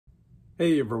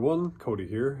Hey everyone, Cody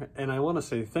here, and I want to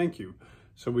say thank you.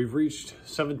 So we've reached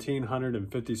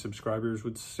 1,750 subscribers,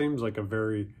 which seems like a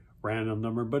very random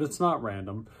number, but it's not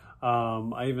random.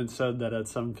 I even said that at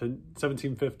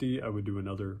 1750 I would do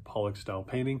another Pollock style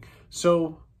painting.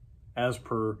 So as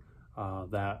per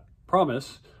that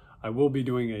promise, I will be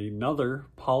doing another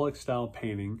Pollock style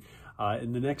painting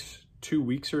in the next 2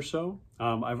 weeks or so.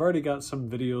 I've already got some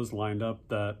videos lined up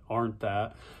that aren't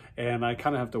that, and I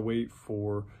kind of have to wait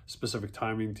for specific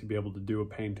timing to be able to do a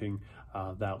painting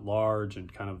that large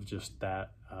and kind of just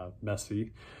that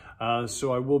messy.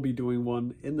 So I will be doing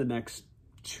one in the next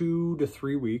 2 to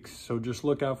 3 weeks. So just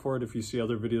look out for it. If you see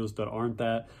other videos that aren't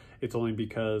that, it's only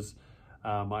because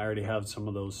I already have some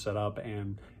of those set up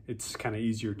and it's kind of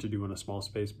easier to do in a small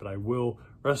space, but I will,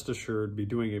 rest assured, be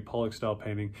doing a Pollock style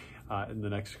painting in the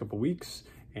next couple weeks,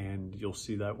 and you'll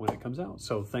see that when it comes out.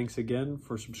 So thanks again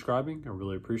for subscribing. I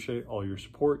really appreciate all your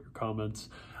support, your comments,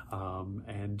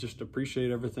 and just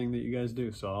appreciate everything that you guys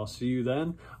do. So I'll see you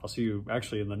then. I'll see you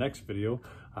actually in the next video,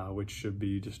 which should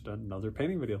be just another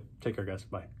painting video. Take care, guys.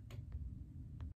 Bye.